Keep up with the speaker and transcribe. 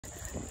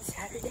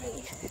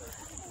Saturday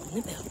in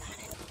the building.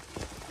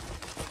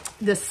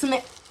 The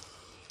smell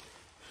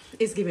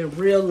is giving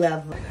real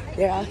love.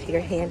 They're out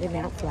here handing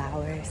out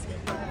flowers.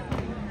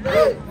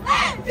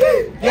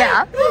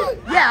 Yeah,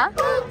 yeah.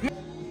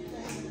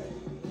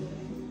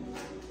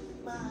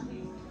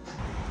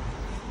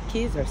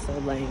 Kids are so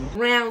lame.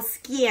 Brown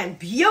skin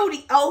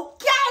beauty,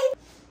 okay?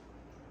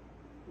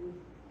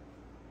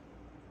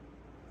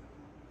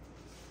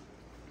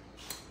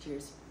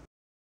 Cheers.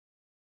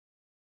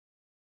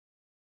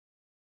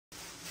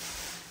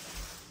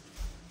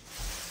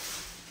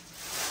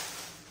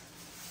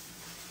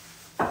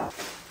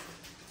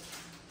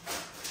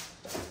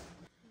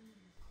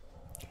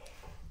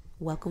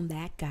 Welcome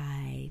back,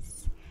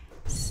 guys.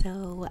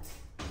 So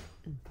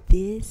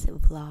this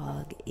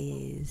vlog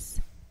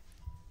is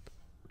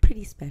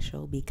pretty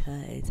special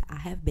because I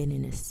have been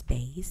in a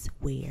space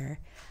where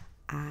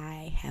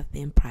I have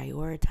been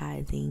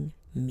prioritizing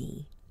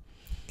me.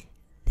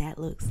 That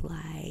looks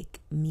like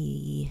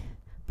me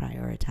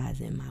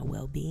prioritizing my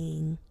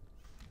well-being,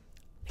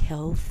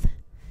 health,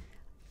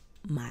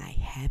 my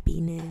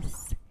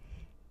happiness,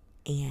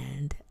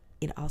 and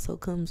it also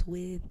comes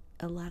with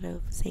a lot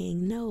of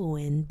saying no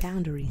and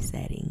boundary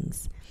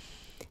settings.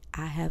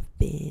 I have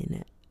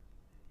been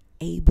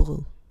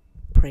able,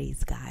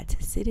 praise God,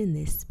 to sit in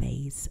this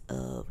space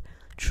of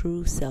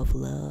true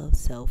self-love,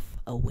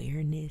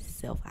 self-awareness,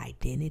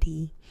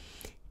 self-identity,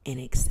 and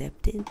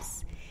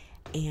acceptance.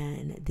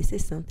 And this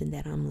is something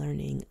that I'm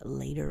learning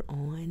later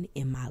on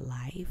in my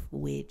life,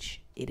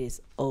 which it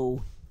is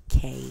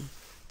okay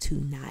to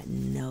not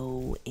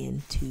know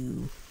and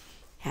to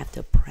have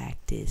to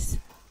practice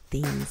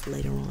things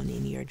later on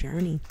in your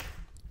journey.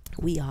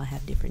 We all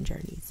have different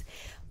journeys,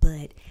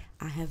 but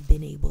I have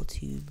been able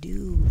to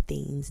do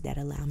things that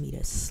allow me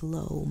to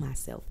slow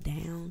myself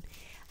down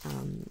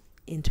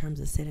in terms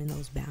of setting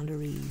those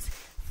boundaries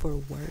for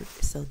work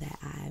so that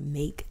I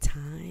make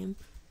time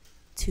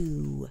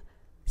to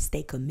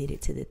stay committed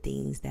to the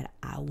things that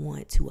I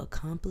want to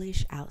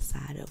accomplish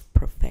outside of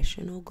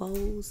professional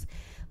goals,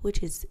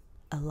 which is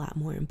a lot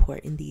more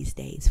important these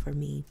days for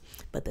me.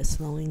 But the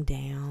slowing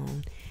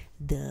down,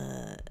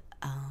 the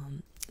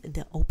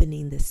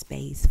opening the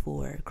space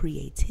for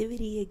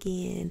creativity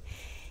again,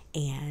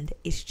 and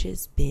it's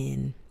just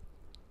been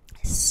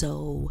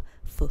so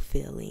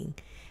fulfilling.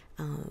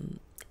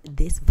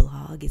 This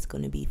vlog is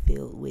going to be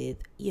filled with,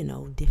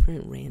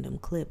 different random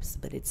clips,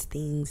 but it's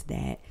things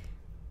that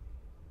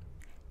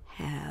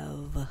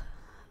have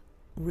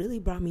really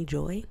brought me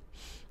joy.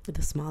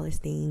 The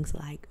smallest things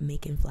like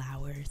making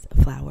flowers,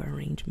 a flower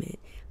arrangement,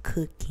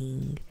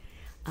 cooking,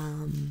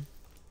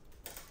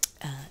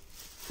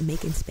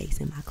 making space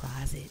in my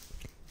closet,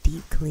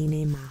 deep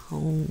cleaning my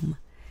home,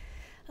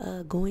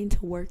 going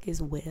to work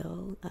as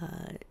well,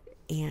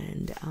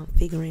 and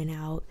figuring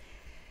out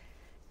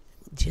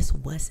just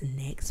what's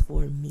next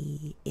for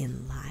me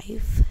in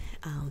life,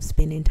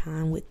 spending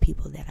time with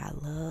people that I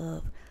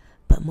love,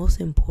 but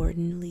most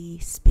importantly,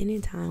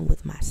 spending time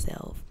with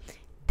myself.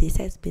 This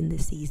has been the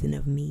season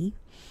of me,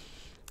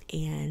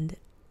 and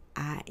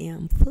I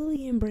am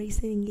fully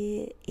embracing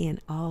it and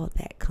all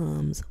that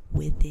comes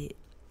with it.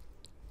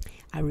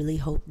 I really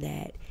hope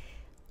that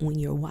when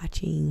you're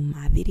watching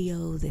my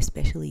videos,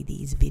 especially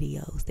these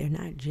videos, they're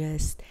not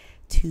just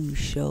to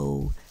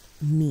show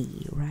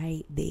me,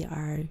 right?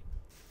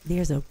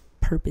 There's a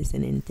purpose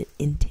and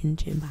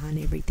intention behind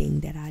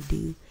everything that I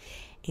do.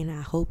 And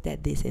I hope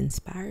that this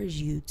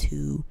inspires you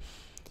to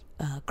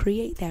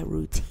create that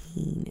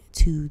routine,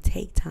 to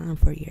take time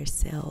for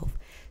yourself,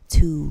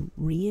 to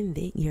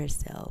reinvent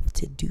yourself,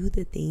 to do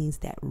the things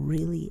that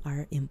really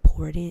are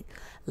important.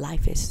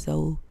 Life is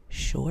so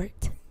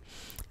short.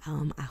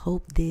 I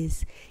hope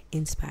this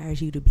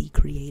inspires you to be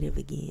creative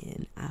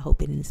again. I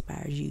hope it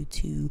inspires you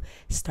to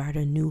start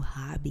a new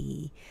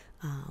hobby,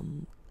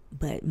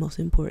 but most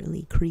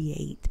importantly,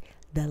 create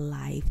the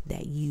life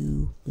that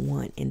you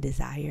want and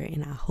desire.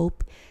 And I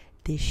hope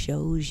this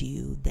shows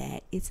you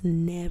that it's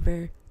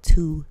never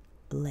too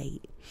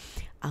late.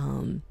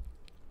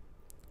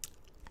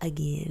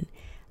 Again,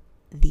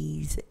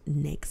 these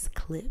next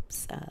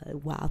clips,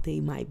 while they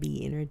might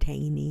be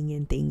entertaining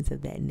and things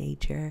of that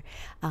nature,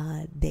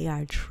 they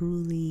are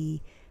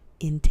truly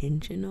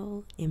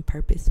intentional and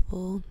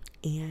purposeful,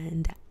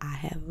 and I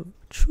have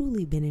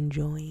truly been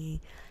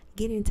enjoying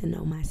getting to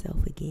know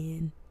myself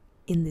again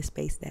in the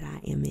space that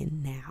I am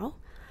in now.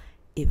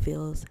 It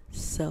feels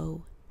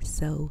so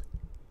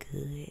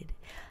good.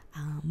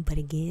 But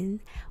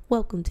again,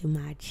 welcome to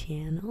my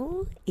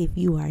channel. If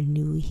you are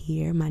new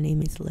here, my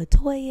name is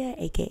Latoya,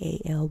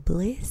 aka L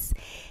Bliss,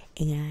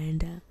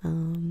 and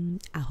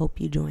I hope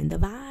you join the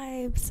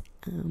vibes.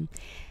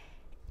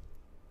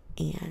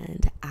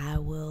 And I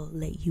will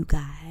let you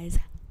guys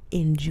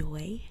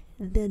enjoy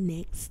the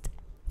next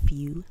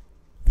few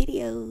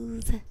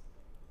videos.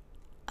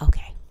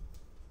 Okay,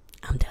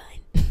 I'm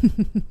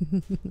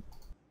done.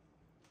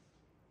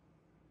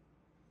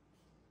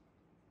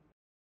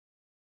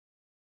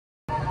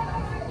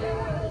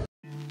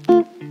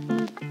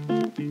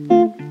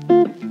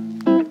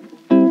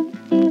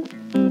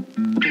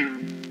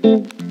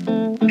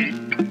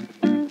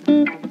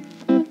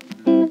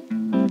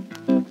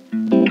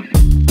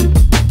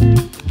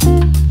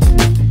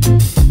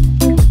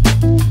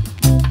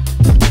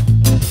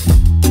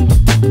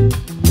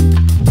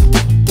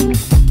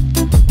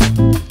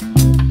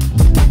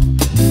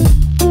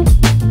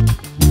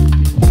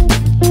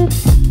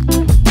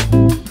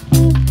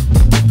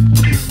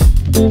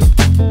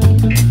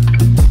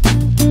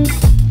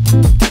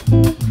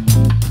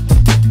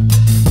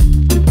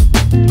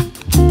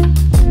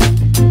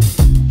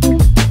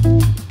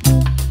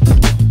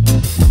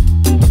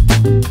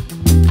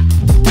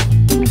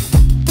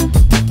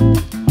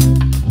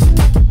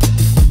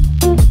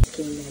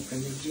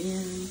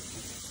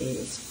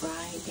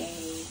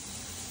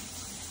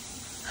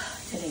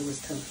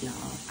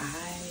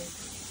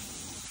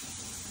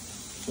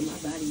 So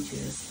my body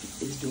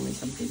just is doing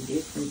something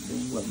different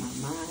than what my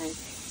mind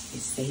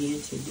is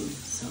saying to do.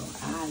 So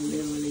I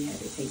literally had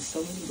to take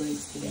so many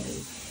breaks today.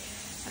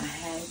 I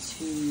had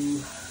to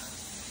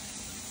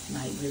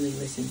like really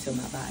listen to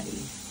my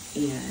body,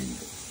 and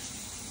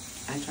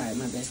I tried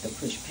my best to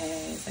push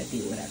past. I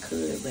did what I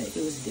could, but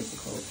it was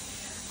difficult.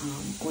 On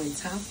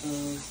top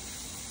of,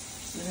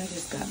 when I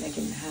just got back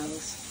in the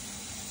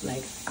house,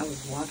 like I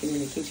was walking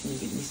in the kitchen to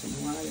get me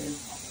some water,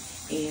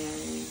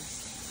 and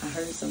I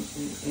heard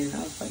something, and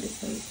I was about to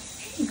say,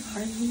 "Hey,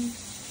 Garvey."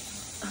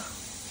 Oh,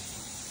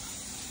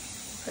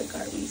 but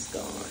Garvey's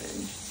gone.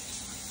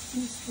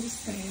 I'm so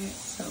sad.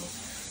 So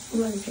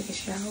I'm going to take a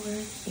shower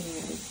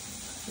and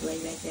lay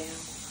back down.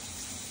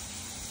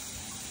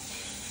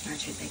 I'll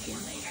check back in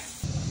later.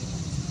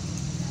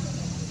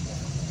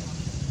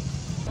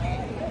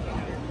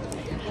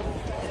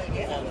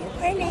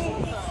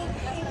 Morning.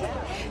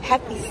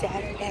 Happy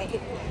Saturday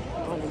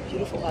on a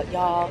beautiful walk.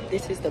 Y'all,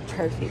 this is the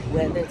perfect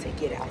weather to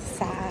get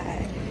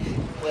outside.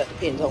 Well, it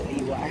depends on where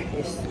you are.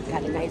 It's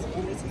got a nice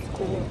breeze, it's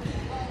cool.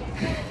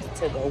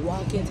 To go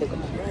walking, to go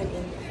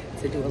running,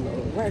 to do a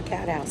little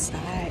workout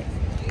outside.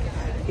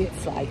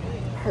 It's like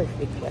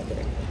perfect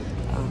weather.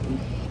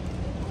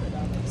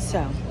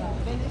 So,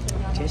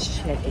 just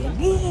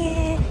checking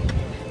in.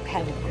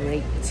 Have a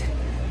great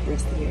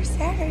rest of your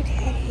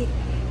Saturday.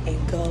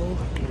 And go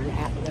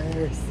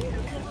Rattlers.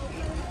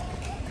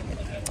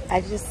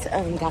 I just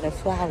got a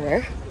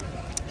flower.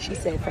 She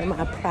said for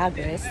my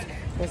progress.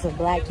 There's a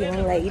black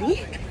young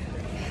lady.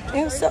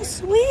 It was so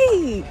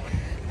sweet.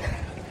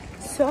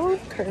 So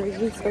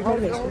encouraging, so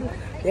motivational.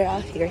 They're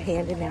out here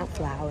handing out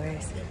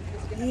flowers.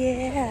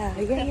 Yeah.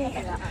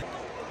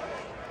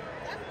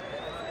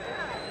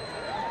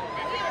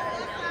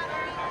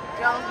 Jonesboro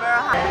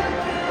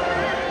High.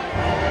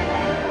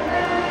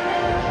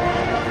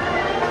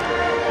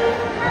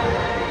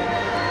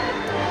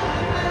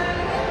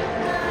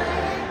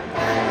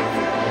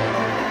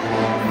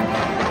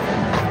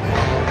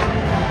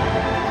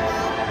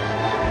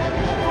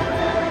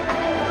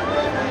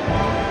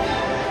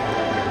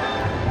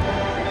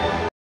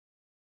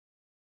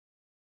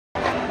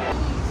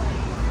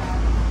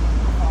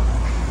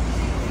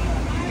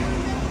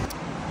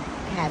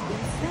 Happy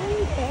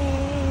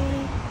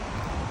Sunday.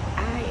 I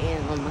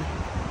am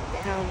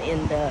down in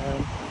the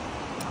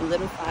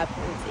Little Five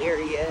Points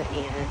area,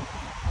 and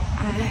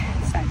I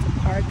decided to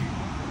park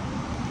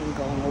and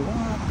go on a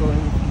walk, go in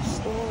a few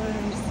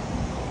stores,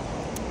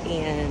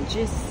 and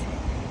just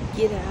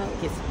get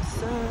out, get some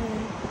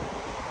sun,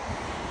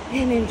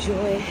 and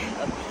enjoy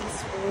a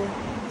peaceful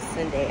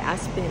Sunday. I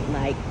spent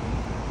like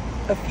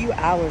a few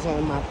hours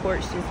on my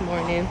porch this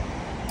morning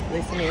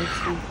listening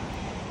to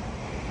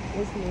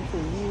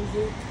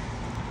music.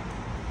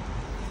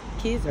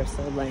 Kids are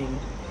so lame.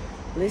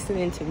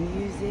 Listening to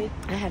music.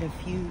 I had a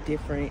few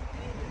different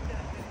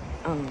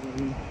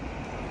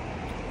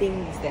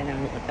things that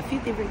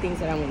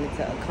I wanted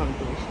to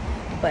accomplish,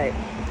 but it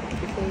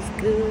was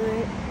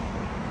good.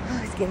 Oh,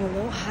 it's getting a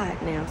little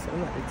hot now, so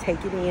I'm about to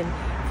take it in,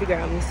 figure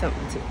out me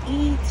something to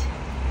eat.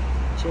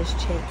 Just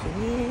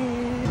checking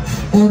in.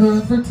 Order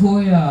for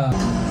Toya.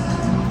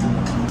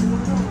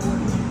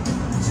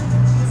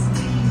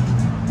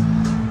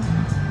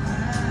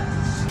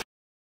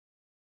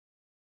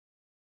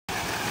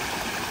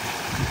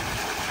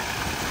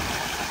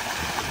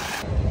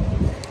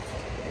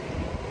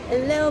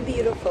 Hello,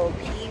 beautiful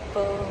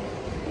people.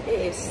 It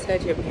is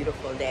such a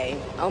beautiful day.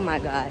 Oh my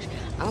gosh.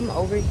 I'm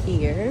over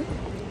here.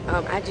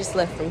 I just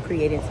left from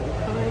creating some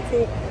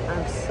content.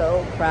 I'm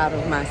so proud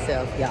of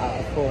myself,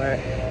 y'all, for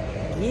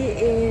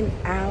getting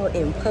out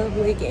in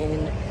public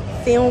and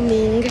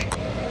filming.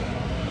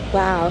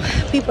 Wow,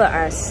 people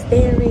are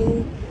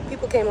staring.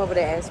 People came over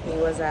to ask me,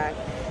 was I a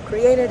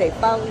creator? They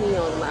follow me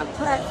on my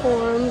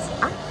platforms.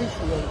 I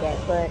appreciate that,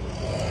 but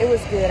it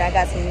was good. I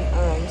got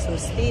some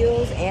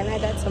stills, and I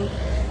got some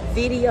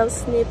video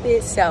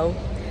snippets, so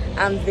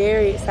I'm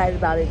very excited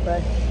about it.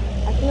 But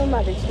I think I'm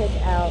about to check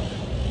out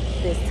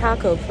this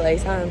taco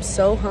place. I'm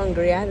so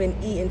hungry. I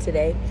haven't eaten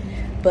today,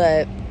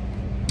 but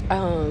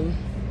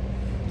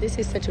this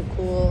is such a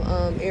cool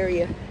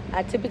area.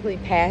 I typically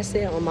pass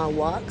it on my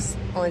walks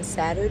on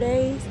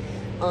Saturdays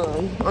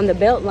on the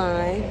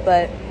Beltline,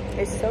 but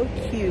it's so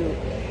cute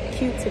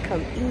to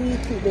come eat,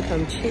 cute to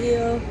come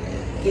chill,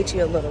 get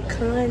you a little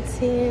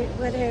content,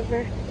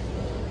 whatever.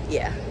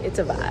 Yeah, it's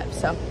a vibe.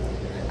 So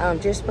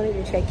just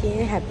wanted to check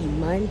in. Happy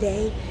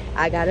Monday.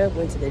 I got up,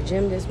 went to the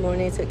gym this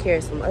morning, took care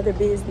of some other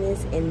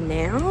business, and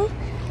now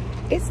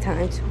it's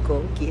time to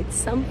go get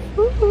some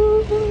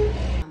food.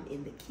 I'm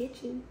in the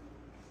kitchen,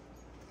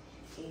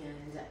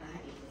 and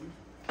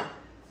I am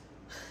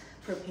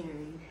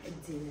preparing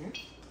dinner.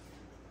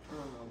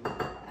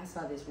 I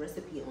saw this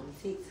recipe on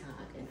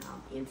TikTok, and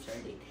I'll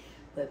insert it.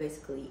 But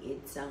basically,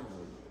 it's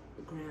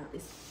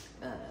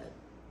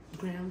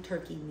ground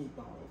turkey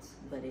meatballs,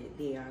 but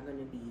they are going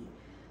to be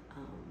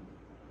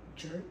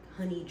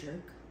honey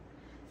jerk.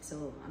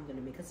 So I'm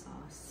gonna make a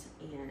sauce,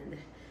 and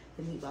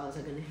the meatballs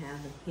are gonna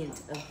have a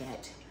hint of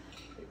that,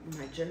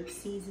 my jerk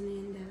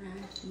seasoning that I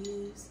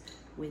use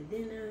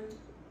within them.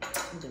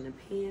 sausage in a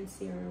pan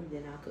serum,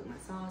 then I'll cook my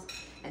sauce,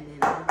 and then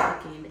I'm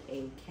cooking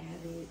a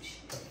cabbage,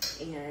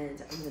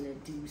 and I'm gonna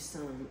do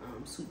some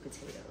sweet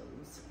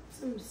potatoes,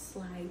 some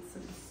slides,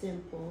 some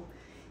simple,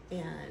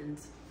 and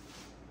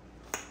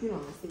you know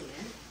what I'm saying,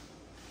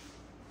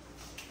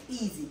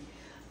 easy.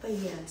 But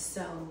yeah,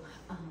 so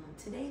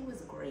today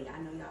was great. I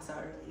know y'all saw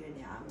earlier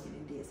that I went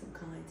and did some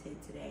content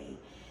today,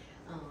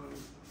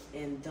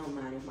 and don't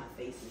mind if my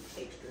face is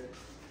extra,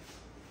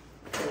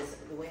 because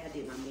the way I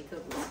did my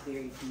makeup was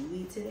very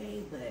dewy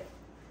today, but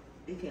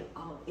it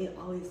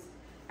always,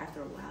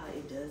 after a while,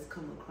 it does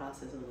come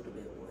across as a little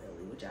bit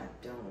oily, which I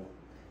don't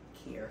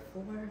care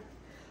for.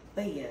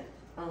 But yeah,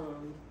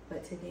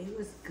 but today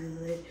was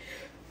good.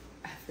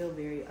 I feel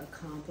very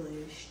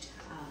accomplished,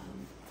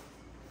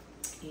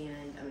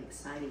 and I'm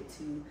excited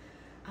to,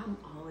 I'm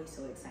always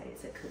so excited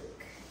to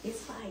cook.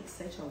 It's like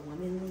such a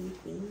womanly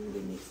thing.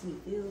 It makes me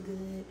feel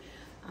good.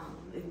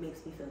 It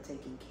makes me feel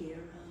taken care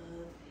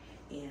of.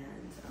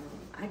 And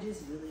I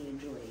just really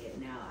enjoy it.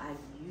 Now, I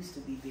used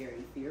to be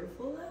very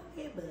fearful of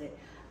it, but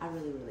I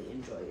really, really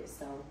enjoy it.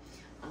 So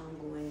I'm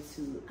going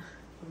to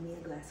pour me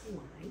a glass of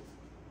wine,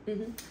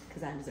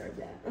 because I deserve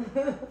that.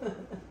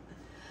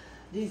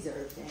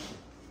 Deserve that.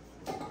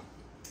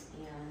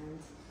 And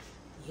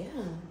yeah,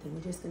 then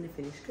we're just gonna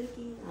finish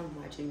cooking. I'm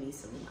watching me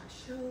some of my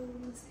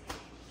shows,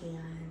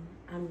 and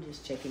I'm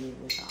just checking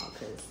in with y'all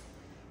because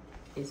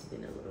it's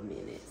been a little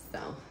minute.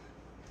 So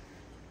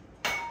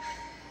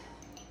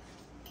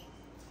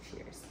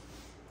cheers.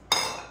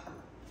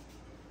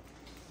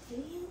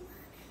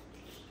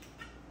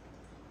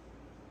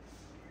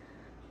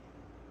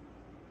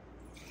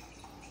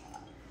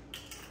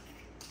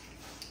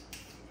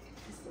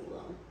 Just a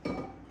little.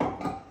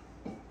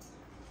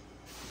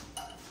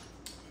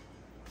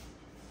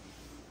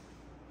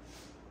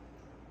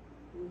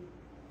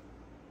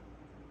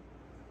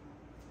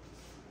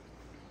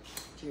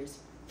 Cheers.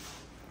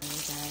 I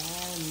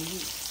got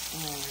meat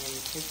and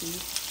turkey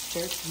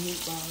jerk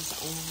meatballs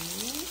on.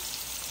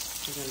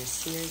 We're gonna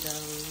sear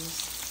those.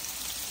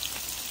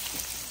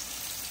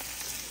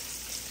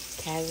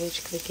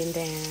 Cabbage cooking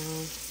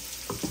down.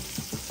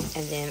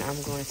 And then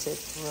I'm going to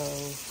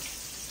throw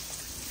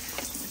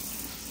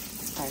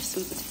our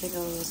sweet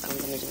potatoes. I'm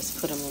gonna just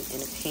put them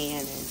in a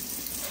pan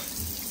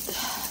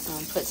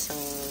and put some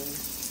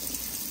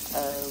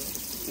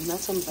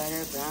melt some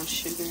butter, brown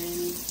sugar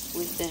in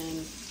with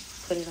them.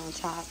 Put it on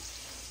top,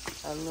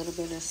 a little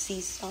bit of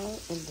sea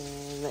salt, and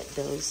then let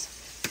those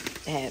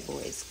bad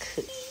boys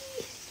cook.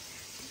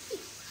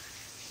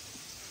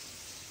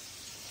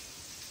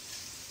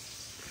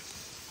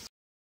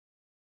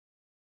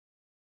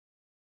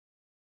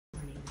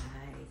 Morning,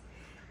 guys.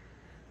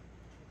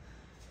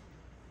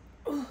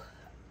 Oh,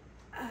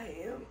 I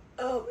am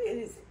up. It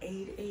is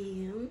 8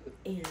 a.m.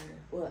 and,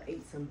 well,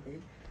 8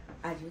 something.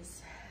 I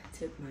just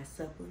took my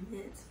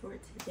supplements for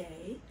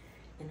today,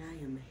 and I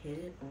am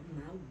headed on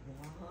my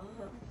walk.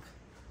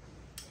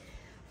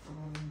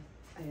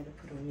 I gotta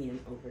put on me an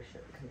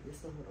overshirt because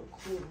it's a little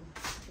cool.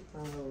 Take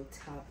my little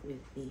top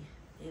with me,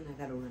 and I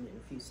gotta run in a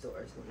few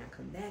stores when I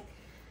come back.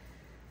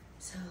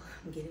 So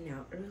I'm getting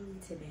out early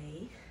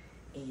today,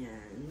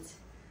 and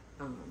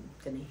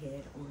gonna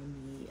head on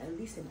me at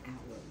least an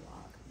hour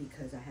walk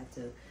because I have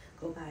to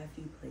go by a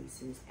few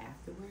places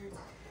afterwards,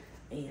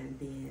 and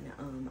then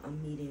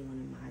I'm meeting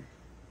one of my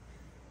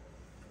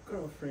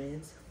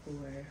girlfriends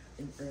for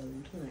an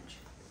early lunch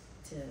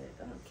to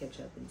catch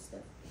up and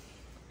stuff.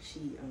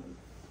 She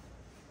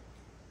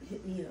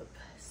hit me up,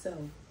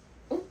 so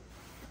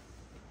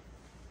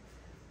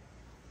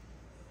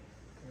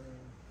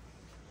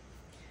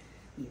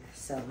yeah,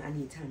 so I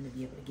need time to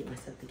be able to get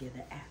myself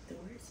together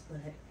afterwards.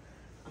 But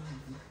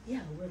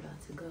yeah, we're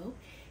about to go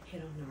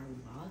head on our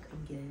walk.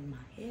 I'm getting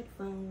my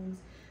headphones.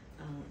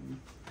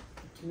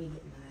 Let me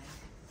get my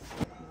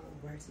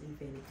varsity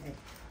fanny pack.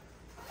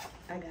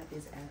 I got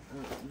this at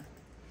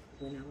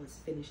when I was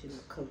finishing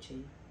up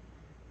coaching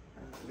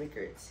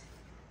Rickard's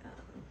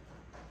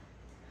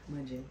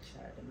Munjin.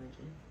 Shout out to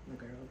Munjin. My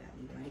girl got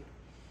me right.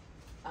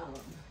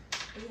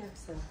 Yeah,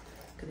 so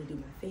gonna do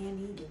my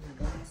fanny, get my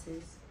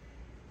glasses.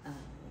 I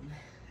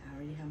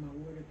already have my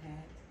water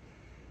packed,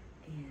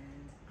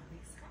 and I'm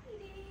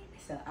excited.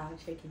 So I'll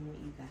check in with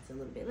you guys a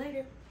little bit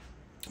later.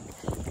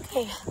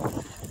 Okay,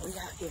 we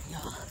out here,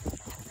 y'all.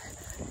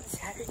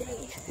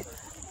 Saturday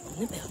in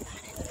the building.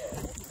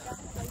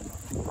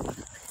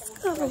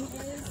 Let's go.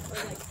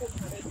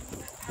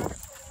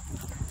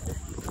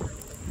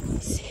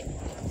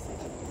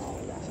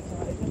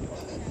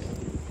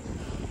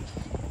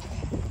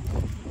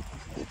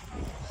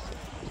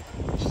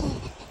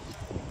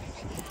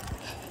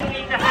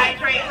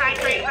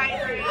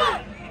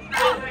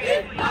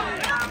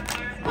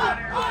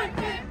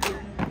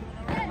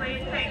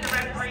 Please take the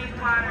referee's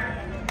water.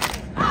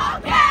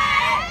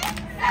 Okay!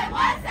 Say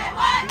what? Say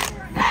what?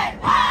 Say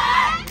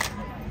what?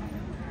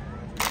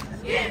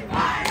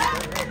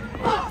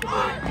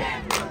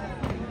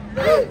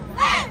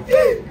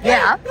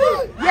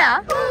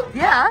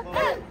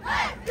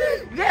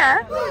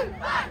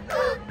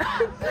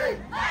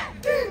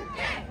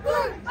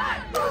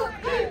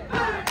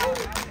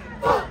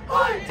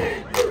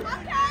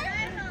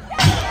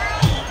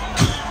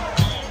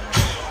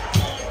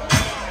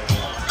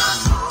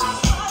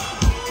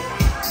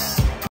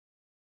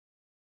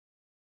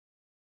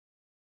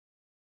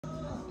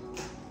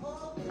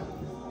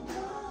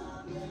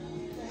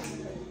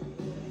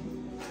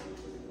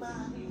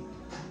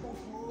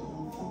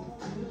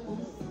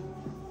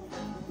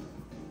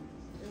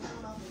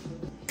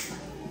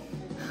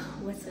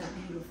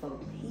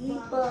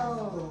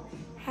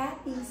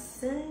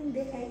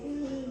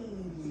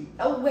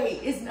 Oh wait,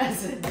 it's not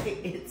Sunday,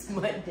 it's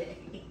Monday.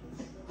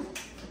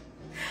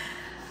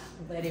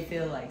 But it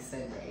feels like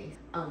Sunday.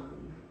 Got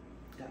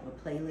my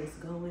playlist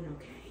going,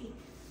 okay.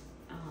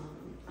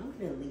 I'm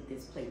gonna link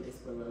this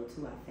playlist below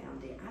too. I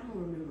found it. I don't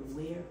remember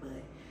where,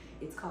 but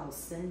it's called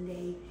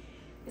Sunday.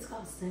 It's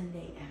called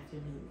Sunday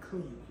Afternoon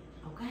Cleaning,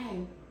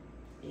 okay?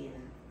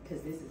 And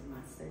because this is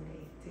my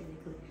Sunday,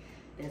 technically,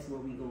 that's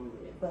where we going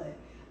with it. But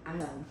I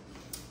know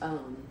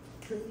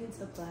cleaning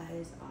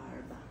supplies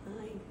are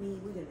behind me.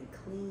 We're gonna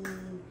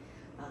clean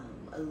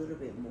a little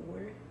bit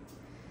more,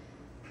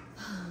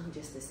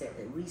 just to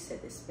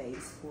reset the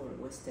space for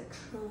what's to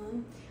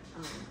come.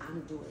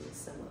 I'm doing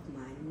some of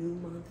my new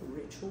month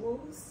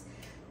rituals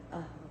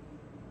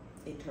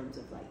in terms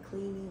of like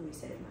cleaning,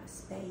 resetting my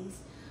space.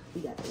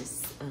 We got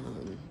this,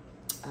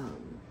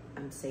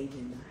 I'm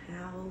saving the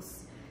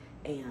house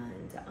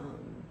and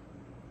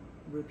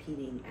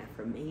repeating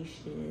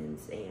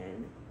affirmations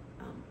and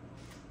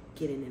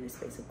getting in a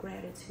space of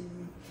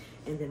gratitude.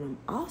 And then I'm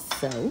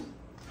also,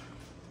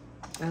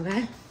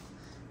 okay,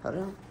 hold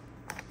on,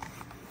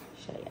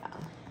 show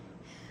y'all.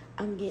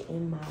 I'm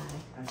getting my,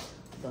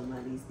 don't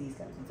mind these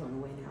guys are thrown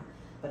away now,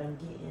 but I'm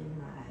getting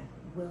my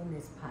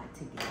wellness pot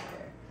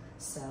together.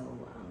 So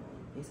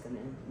it's gonna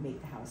make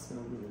the house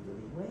smell really,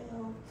 really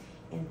well.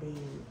 And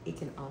then it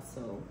can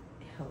also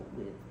help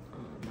with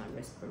my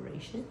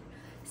respiration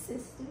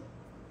system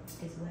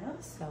as well.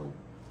 So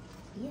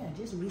yeah,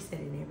 just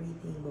resetting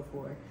everything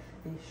before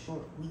this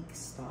short week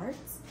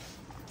starts.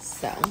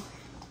 So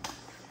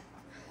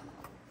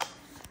I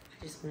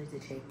just wanted to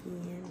check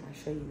in. I'll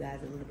show you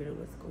guys a little bit of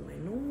what's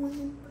going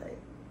on, but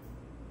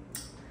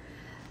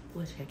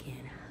we'll check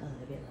in a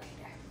little bit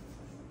later.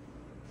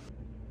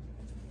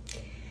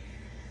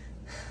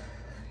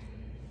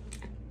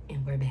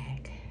 And we're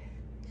back.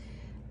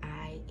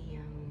 I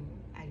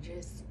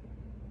just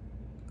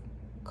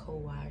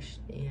co-washed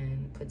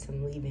and put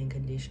some leave-in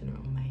conditioner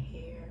on my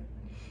hair.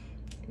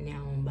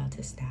 Now I'm about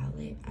to style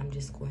it. I'm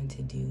just going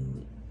to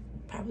do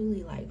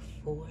probably like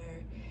 4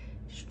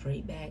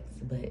 straight backs,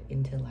 but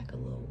into like a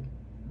little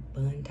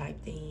bun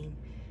type thing.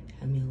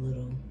 Have me a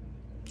little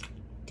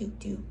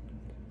doot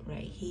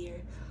right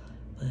here,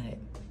 but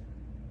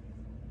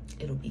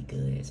it'll be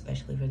good,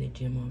 especially for the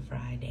gym on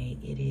Friday.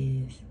 It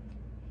is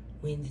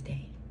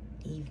Wednesday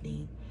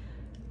evening.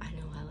 I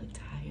know I look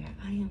tired.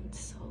 I am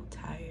so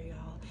tired,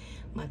 y'all.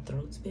 My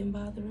throat's been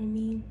bothering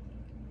me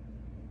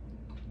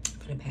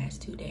for the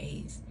past 2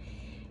 days,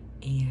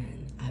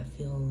 and I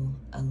feel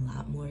a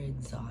lot more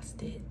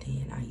exhausted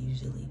than I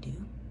usually do.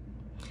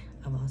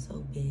 I've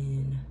also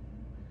been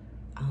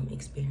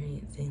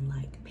experiencing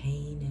like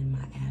pain in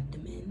my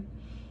abdomen,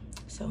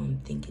 so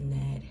I'm thinking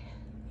that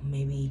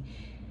maybe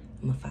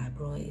my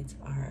fibroids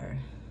are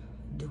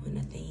doing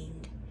a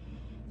thing.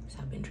 So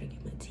I've been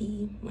drinking my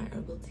tea, my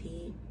herbal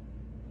tea.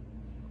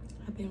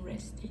 I've been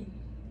resting.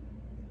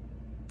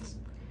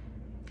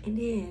 And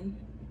then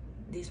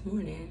this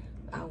morning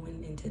I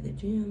went into the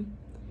gym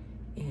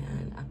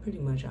and I pretty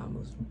much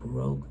almost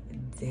broke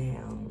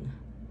down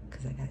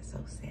because I got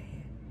so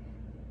sad.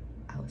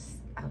 I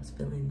was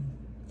feeling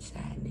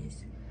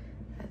sadness.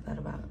 I thought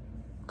about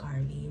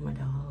Garvey, my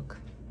dog,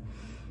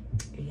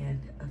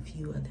 and a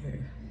few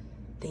other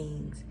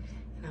things,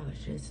 and I was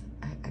just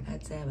I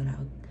got sad,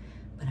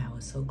 but I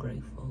was so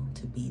grateful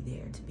to be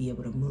there, to be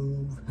able to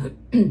move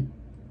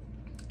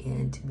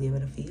and to be able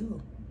to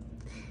feel.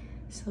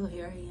 So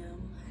here I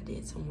am. I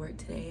did some work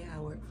today. I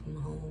worked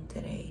from home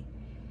today.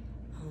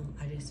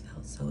 I just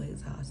felt so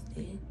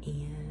exhausted,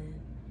 and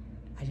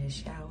I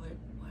just showered,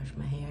 washed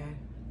my hair,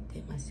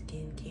 did my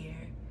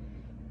skincare,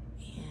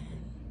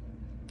 and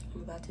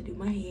I'm about to do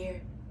my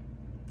hair.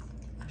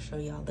 I'll show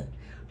y'all the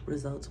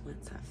results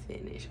once I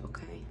finish,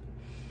 okay?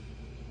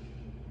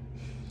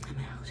 I'm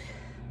out.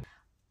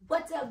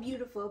 What's up,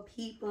 beautiful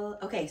people?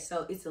 Okay,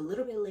 so it's a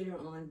little bit later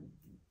on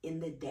in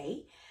the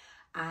day.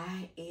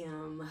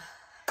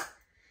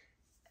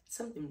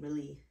 Something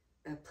really,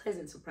 a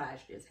pleasant surprise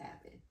just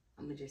happened.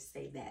 I'm gonna just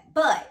say that.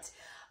 But,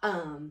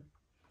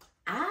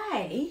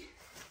 I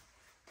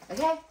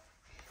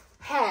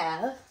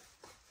have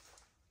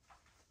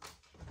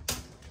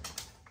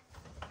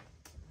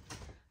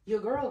your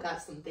girl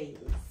got some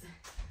things.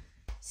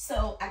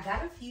 So I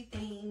got a few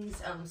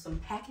things, some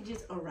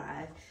packages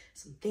arrived,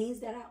 some things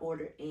that I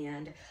ordered,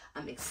 and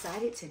I'm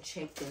excited to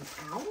check them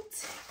out.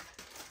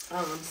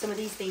 Some of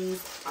these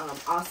things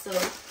also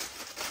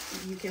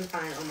you can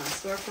find on my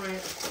storefront.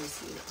 Of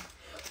course, you know,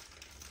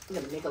 I'm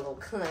gonna make a little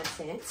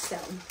content. So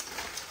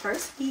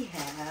first we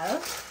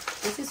have,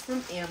 this is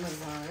from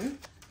Amazon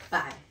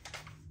by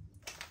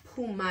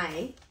Pume.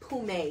 I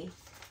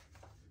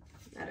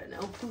don't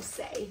know, Puse.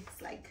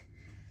 It's like,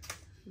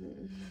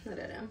 I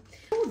don't know.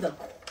 Oh,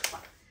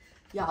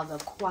 y'all, the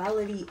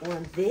quality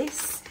on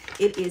this,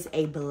 it is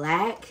a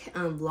black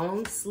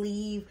long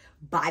sleeve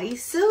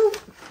bodysuit.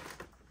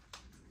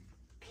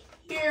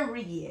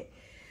 Period.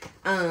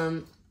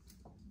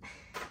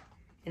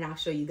 And I'll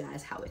show you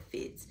guys how it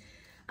fits.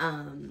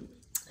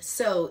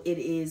 So it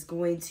is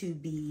going to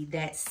be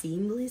that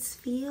seamless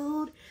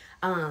feel,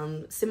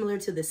 similar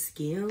to the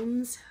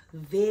Skims.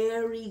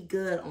 Very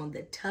good on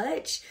the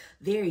touch,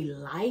 very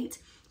light.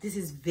 This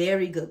is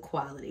very good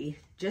quality,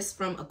 just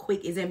from a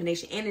quick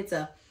examination. And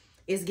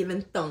it's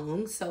given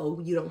thong, so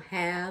you don't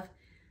have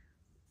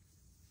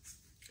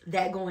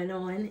that going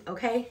on,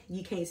 okay?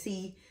 You can't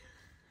see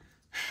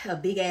a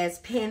big ass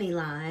panty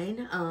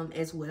line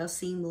as well,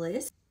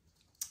 seamless.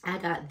 I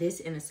got this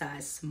in a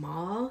size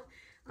small,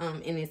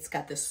 and it's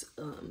got this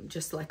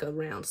just like a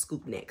round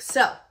scoop neck.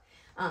 So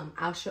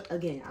I'll show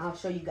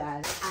you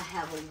guys. I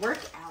have a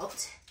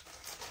workout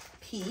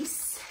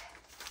piece.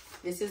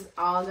 This is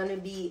all gonna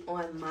be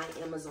on my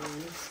Amazon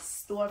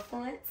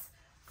storefronts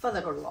for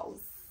the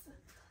girls.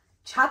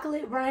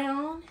 Chocolate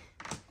brown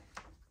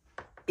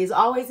is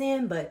always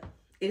in, but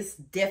it's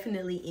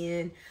definitely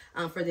in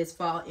for this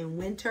fall and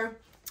winter.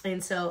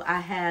 And so I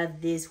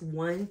have this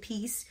one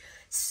piece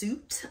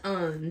suit.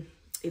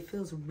 It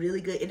feels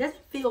really good. It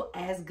doesn't feel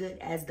as good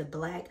as the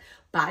black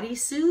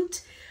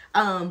bodysuit,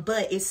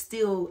 but it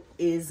still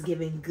is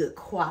giving good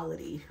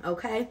quality,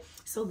 okay?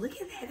 So look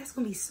at that. That's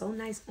gonna be so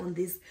nice on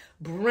this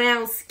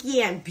brown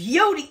skin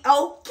beauty,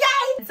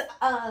 okay?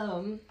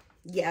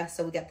 Yeah,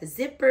 so we got the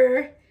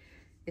zipper.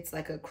 It's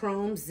like a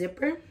chrome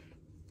zipper.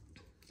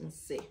 Let's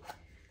see.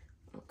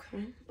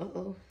 Okay,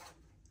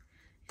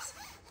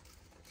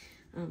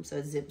 so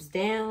it zips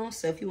down.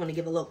 So if you want to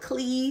give a little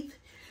cleave,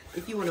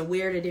 if you want to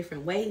wear it a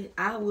different way,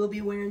 I will be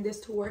wearing this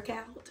to work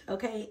out,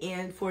 okay?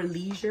 And for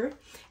leisure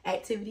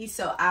activities.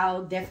 So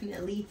I'll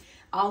definitely,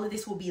 all of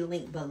this will be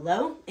linked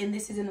below. And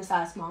this is in a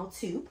size small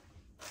too.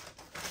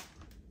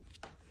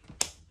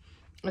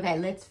 Okay,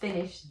 let's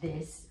finish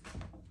this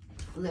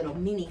little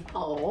mini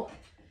haul.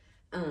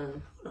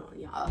 Hold on,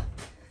 y'all.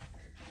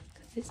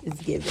 This is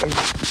giving.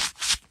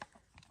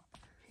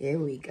 Here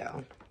we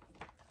go.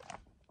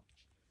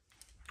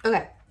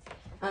 Okay.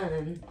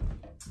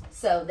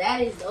 So that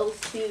is those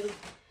two.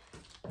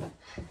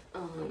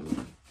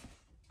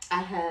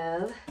 I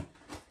have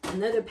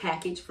another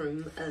package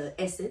from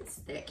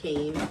SSense that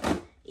came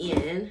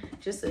in.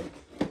 Just a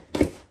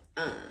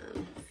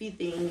few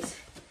things.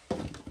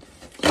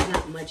 There's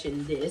not much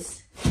in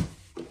this,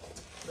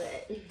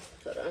 but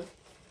hold on.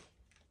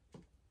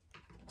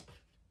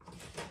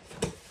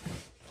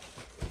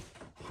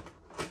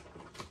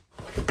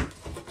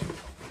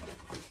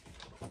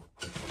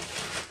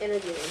 And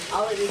again,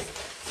 all of this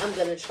I'm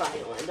gonna try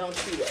on, don't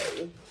you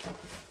worry.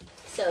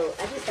 So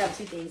I just have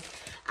two things.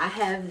 I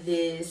have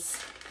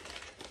this,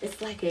 it's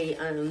like a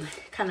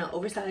kind of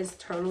oversized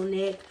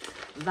turtleneck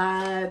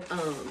vibe.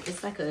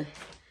 It's like a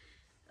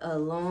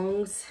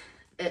long,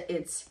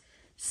 it's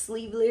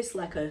sleeveless,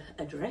 like a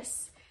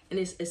dress, and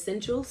it's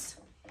essentials.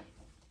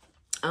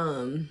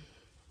 I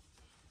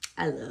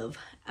love,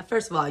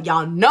 first of all,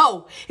 y'all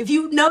know, if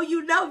you know,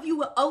 you know, if you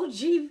were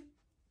OG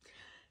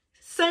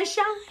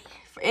Sunshine.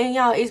 And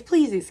y'all,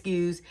 please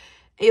excuse,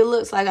 it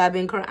looks like I've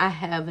been crying. I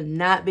have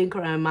not been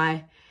crying.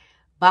 My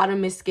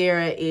bottom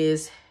mascara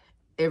is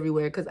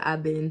everywhere because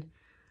I've been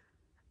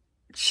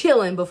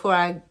chilling before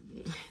I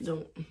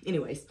don't,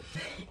 anyways.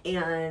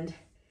 And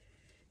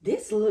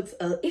this looks,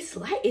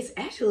 it's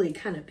actually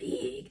kind of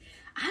big.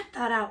 I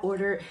thought I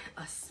ordered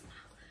a small.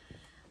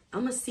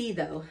 I'm gonna see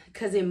though,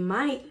 because it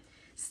might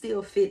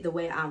still fit the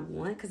way I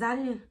want, because I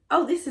didn't,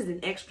 oh, this is an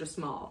extra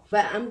small,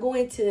 but I'm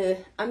gonna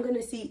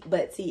see,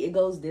 but see, it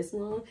goes this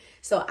long,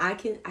 so I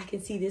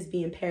can see this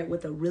being paired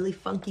with a really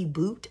funky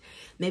boot,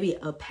 maybe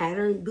a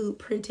patterned boot,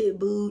 printed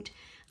boot,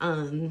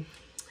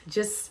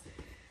 just,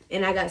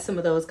 and I got some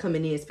of those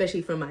coming in,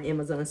 especially from my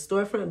Amazon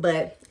storefront.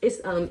 But it's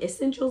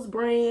Essentials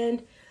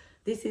brand.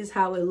 This is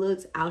how it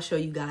looks. I'll show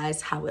you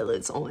guys how it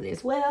looks on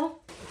as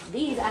well.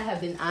 These I have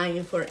been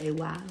eyeing for a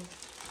while.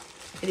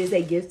 It is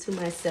a gift to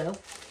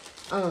myself.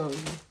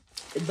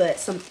 But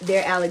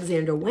they're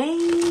Alexander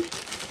Wayne,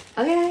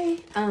 okay,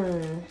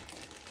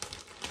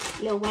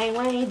 Lil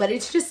Wayne, but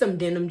it's just some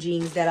denim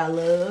jeans that I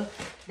love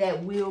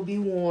that will be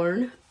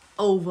worn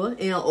over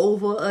and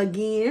over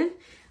again,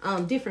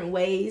 different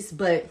ways.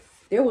 But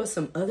there were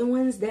some other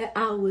ones that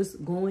I was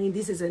going,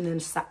 this is in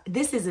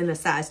a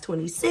size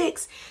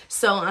 26,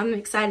 so I'm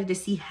excited to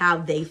see how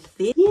they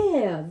fit.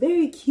 Yeah,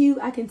 very cute.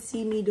 I can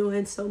see me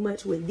doing so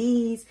much with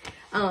these,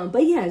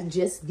 but yeah,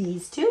 just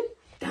these two.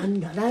 Dun,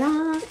 dun, dun,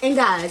 dun. And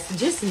guys,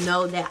 just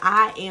know that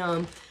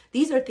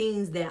these are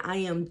things that I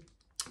am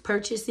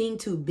purchasing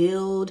to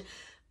build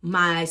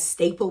my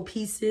staple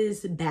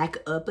pieces back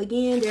up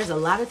again. There's a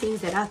lot of things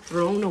that I've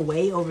thrown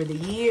away over the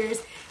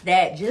years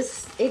that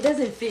just, it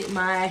doesn't fit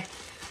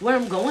where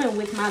I'm going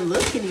with my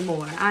look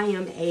anymore. I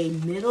am a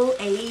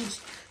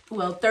middle-aged,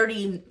 well,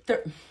 30,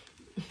 am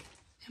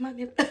I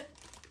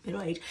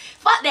middle-aged?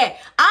 Fuck that.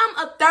 I'm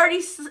a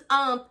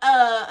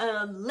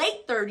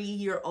late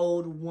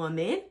 30-year-old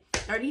woman.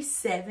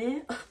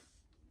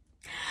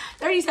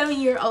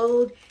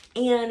 37-year-old,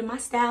 And my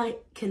style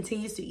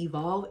continues to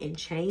evolve and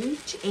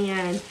change.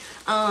 And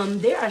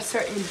there are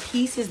certain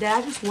pieces that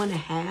I just want to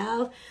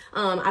have.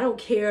 I don't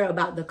care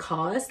about the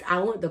cost. I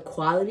want the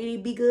quality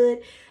to be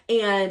good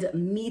and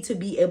me to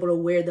be able to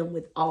wear them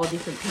with all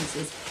different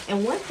pieces.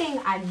 And one thing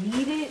I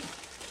needed,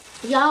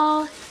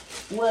 y'all,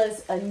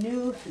 was a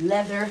new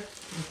leather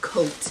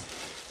coat.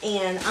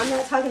 And I'm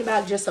not talking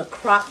about just a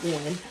crop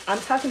one. I'm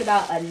talking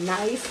about a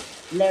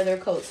nice leather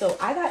coat. So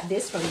I got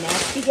this from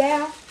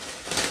NastyGal.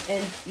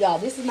 And y'all,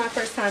 this is my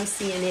first time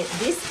seeing it.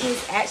 This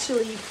is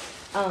actually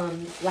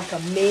like a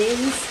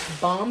men's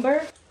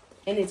bomber,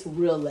 and it's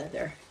real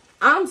leather.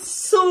 I'm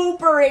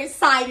super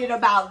excited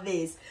about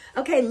this.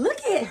 Okay, look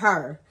at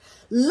her.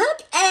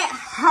 Look at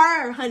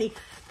her, honey.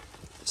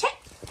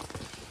 Check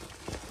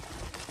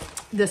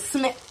the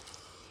smell.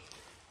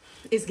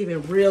 It's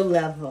giving real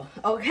leather.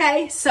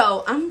 Okay,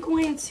 so I'm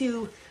going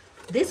to,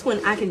 this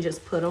one I can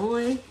just put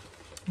on,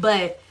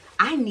 but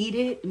I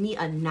needed me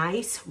a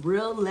nice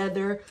real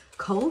leather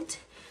coat.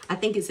 I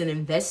think it's an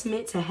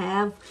investment to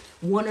have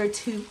one or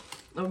two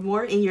or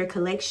more in your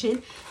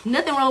collection.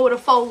 Nothing wrong with a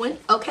faux one,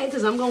 okay?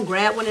 Because I'm going to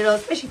grab one of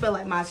those, especially for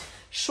like my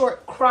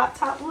short crop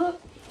top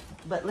look.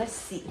 But let's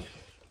see.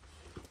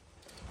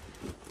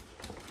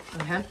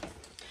 Okay.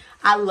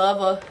 I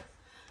love a,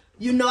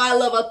 you know I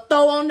love a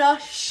throw on the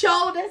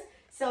shoulders.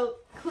 So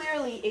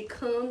clearly it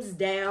comes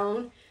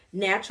down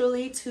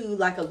naturally to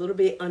like a little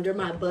bit under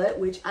my butt,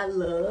 which I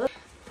love.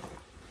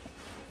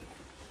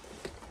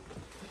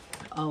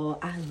 Oh,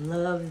 I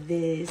love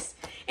this.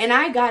 And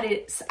I got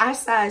it, I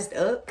sized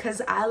up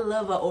because I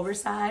love an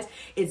oversized.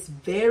 It's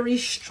very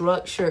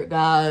structured,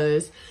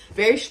 guys.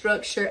 Very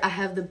structured. I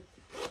have the,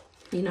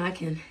 you know, I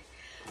can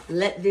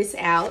let this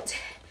out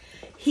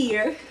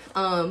here.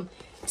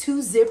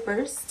 Two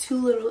zippers, two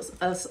little,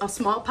 a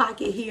small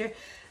pocket here.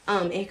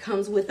 It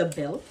comes with a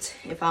belt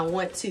if I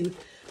want to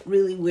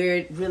really wear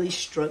it really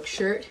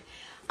structured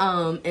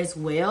as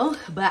well.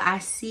 But I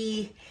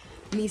see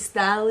me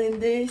styling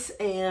this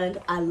and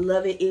I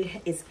love it.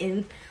 It is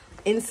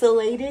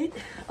insulated,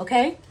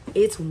 okay?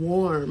 It's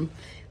warm.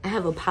 I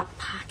have a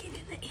pocket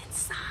in the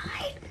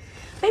inside.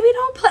 Baby,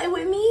 don't play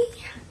with me.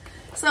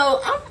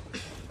 So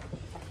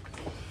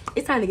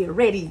it's time to get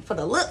ready for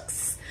the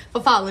looks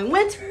for fall and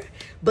winter.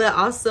 But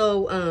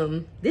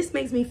also, this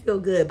makes me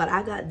feel good. But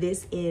I got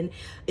this in,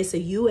 it's a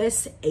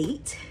US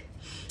 8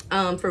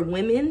 for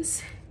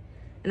women's.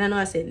 And I know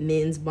I said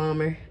men's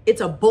bomber. It's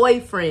a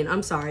boyfriend.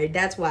 I'm sorry.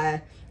 That's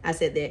why I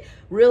said that.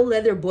 Real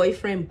leather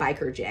boyfriend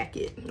biker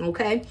jacket.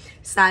 Okay.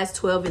 Size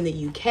 12 in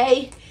the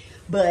UK.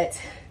 But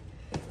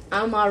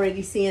I'm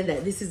already seeing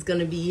that this is going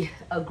to be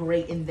a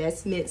great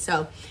investment.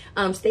 So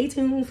stay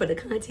tuned for the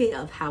content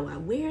of how I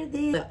wear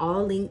this. They're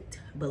all linked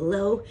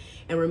below.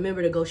 And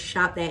remember to go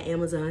shop that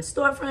Amazon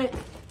storefront.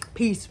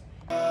 Peace.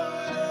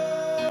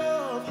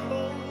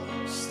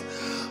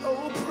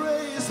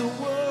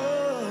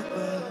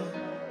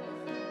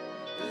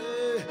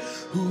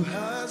 Who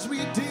has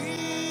redeemed